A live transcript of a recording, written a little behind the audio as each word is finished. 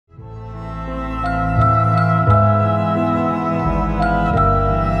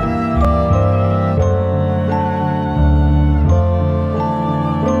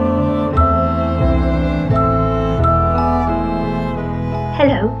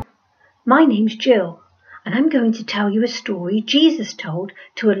My name's Jill, and I'm going to tell you a story Jesus told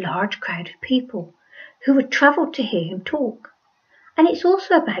to a large crowd of people who had travelled to hear him talk. And it's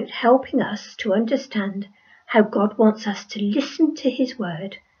also about helping us to understand how God wants us to listen to his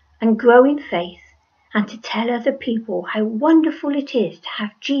word and grow in faith and to tell other people how wonderful it is to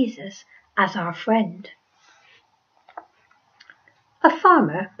have Jesus as our friend. A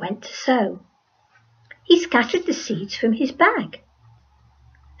farmer went to sow. He scattered the seeds from his bag.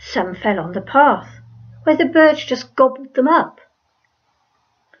 Some fell on the path, where the birds just gobbled them up.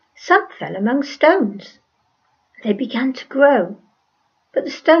 Some fell among stones. They began to grow, but the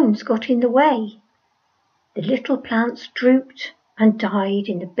stones got in the way. The little plants drooped and died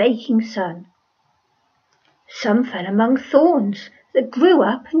in the baking sun. Some fell among thorns that grew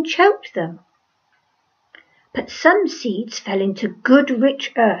up and choked them. But some seeds fell into good,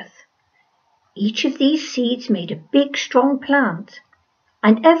 rich earth. Each of these seeds made a big, strong plant,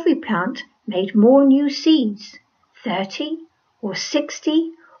 and every plant made more new seeds, 30 or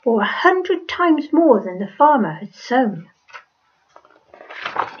 60 or 100 times more than the farmer had sown.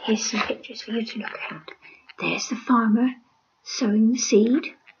 Here's some pictures for you to look at. There's the farmer sowing the seed.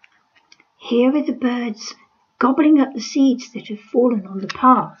 Here are the birds gobbling up the seeds that have fallen on the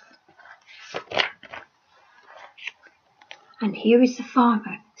path. And here is the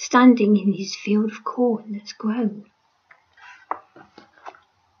farmer standing in his field of corn that's grown.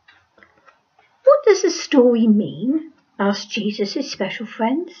 What does the story mean? Asked Jesus' special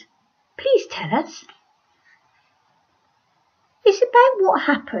friends. Please tell us. It's about what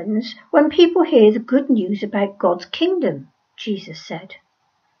happens when people hear the good news about God's kingdom, Jesus said.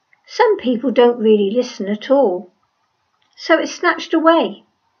 Some people don't really listen at all, so it's snatched away,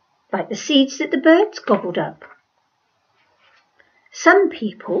 like the seeds that the birds gobbled up. Some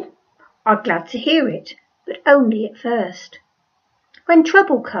people are glad to hear it, but only at first. When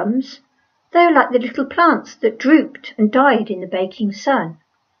trouble comes, they are like the little plants that drooped and died in the baking sun.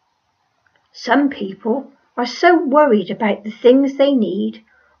 Some people are so worried about the things they need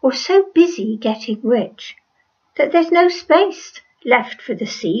or so busy getting rich that there's no space left for the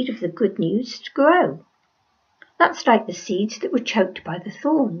seed of the good news to grow. That's like the seeds that were choked by the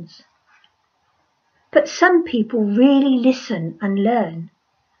thorns. But some people really listen and learn.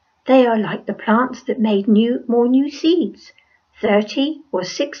 They are like the plants that made more new seeds, 30 or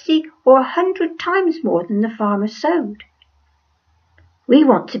 60 or 100 times more than the farmer sowed. We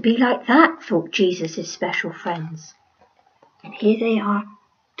want to be like that, thought Jesus' special friends. And here they are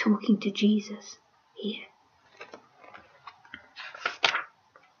talking to Jesus here.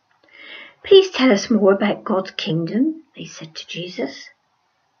 Please tell us more about God's kingdom, they said to Jesus.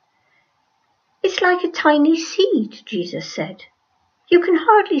 It's like a tiny seed, Jesus said. You can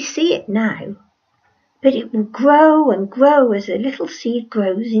hardly see it now, but it will grow and grow as a little seed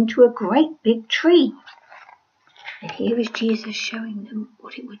grows into a great big tree. And here is Jesus showing them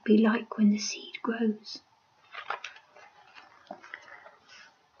what it would be like when the seed grows.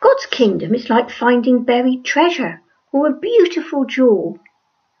 God's kingdom is like finding buried treasure or a beautiful jewel.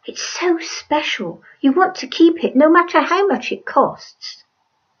 It's so special, you want to keep it no matter how much it costs.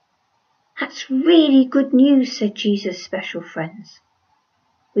 That's really good news, said Jesus' special friends.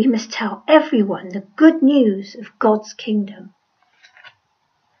 We must tell everyone the good news of God's kingdom.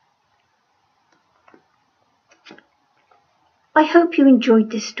 I hope you enjoyed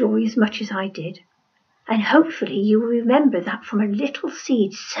this story as much as I did, and hopefully you will remember that from a little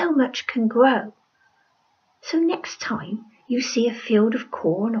seed so much can grow. So next time you see a field of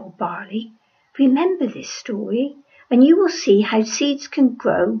corn or barley, remember this story, and you will see how seeds can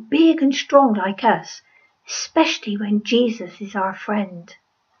grow big and strong like us, especially when Jesus is our friend.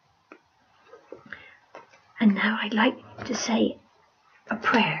 And now I'd like to say a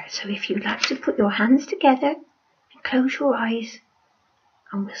prayer, so if you'd like to put your hands together and close your eyes,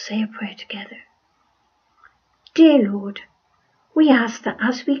 and we'll say a prayer together. Dear Lord, we ask that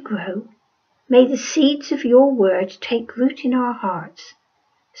as we grow, may the seeds of your word take root in our hearts,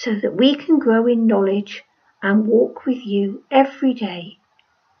 so that we can grow in knowledge and walk with you every day.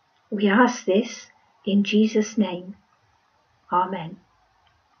 We ask this in Jesus' name. Amen.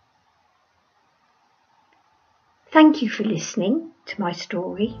 Thank you for listening to my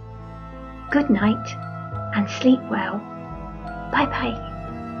story. Good night and sleep well. Bye bye.